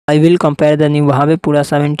I will compare the new Huawei Pura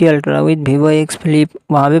 70 Ultra with Vivo X Flip.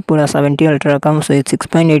 Huawei Pura 70 Ultra comes with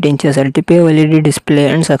 6.8 inches LTPO LED display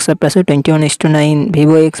and success ratio 21:9.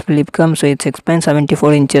 Vivo X Flip comes with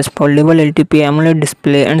 6.74 inches foldable LTPO AMOLED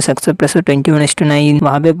display and success ratio 21:9.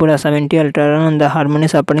 Huawei Pura 70 Ultra run on the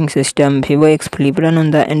Harmonious operating system. Vivo X Flip run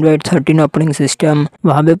on the Android 13 operating system.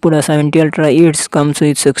 Huawei Pura 70 Ultra it comes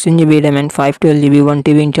with 16GB RAM and 512GB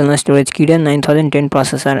 1TB internal storage, Kirin 9010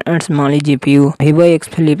 processor and Mali GPU. Vivo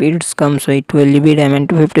X Flip it comes with 12GB RAM and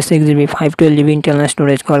 256GB 512GB internal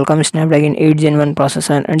storage, Qualcomm Snapdragon 8 Gen 1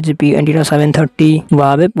 processor and GPU Adreno 730.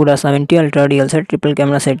 Huawei Pura 70 Ultra real set triple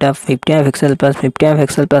camera setup 50MP plus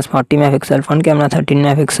 50MP plus 40MP, front camera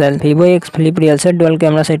 13MP. Vivo X Flip real set dual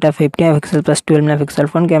camera setup 50MP plus 12MP,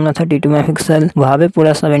 front camera 32MP. Huawei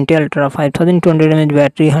Pura 70 Ultra 5200 mAh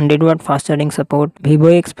battery, 100W fast charging support. Vivo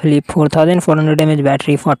X Flip 4400 mAh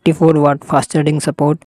battery, 44W fast charging support.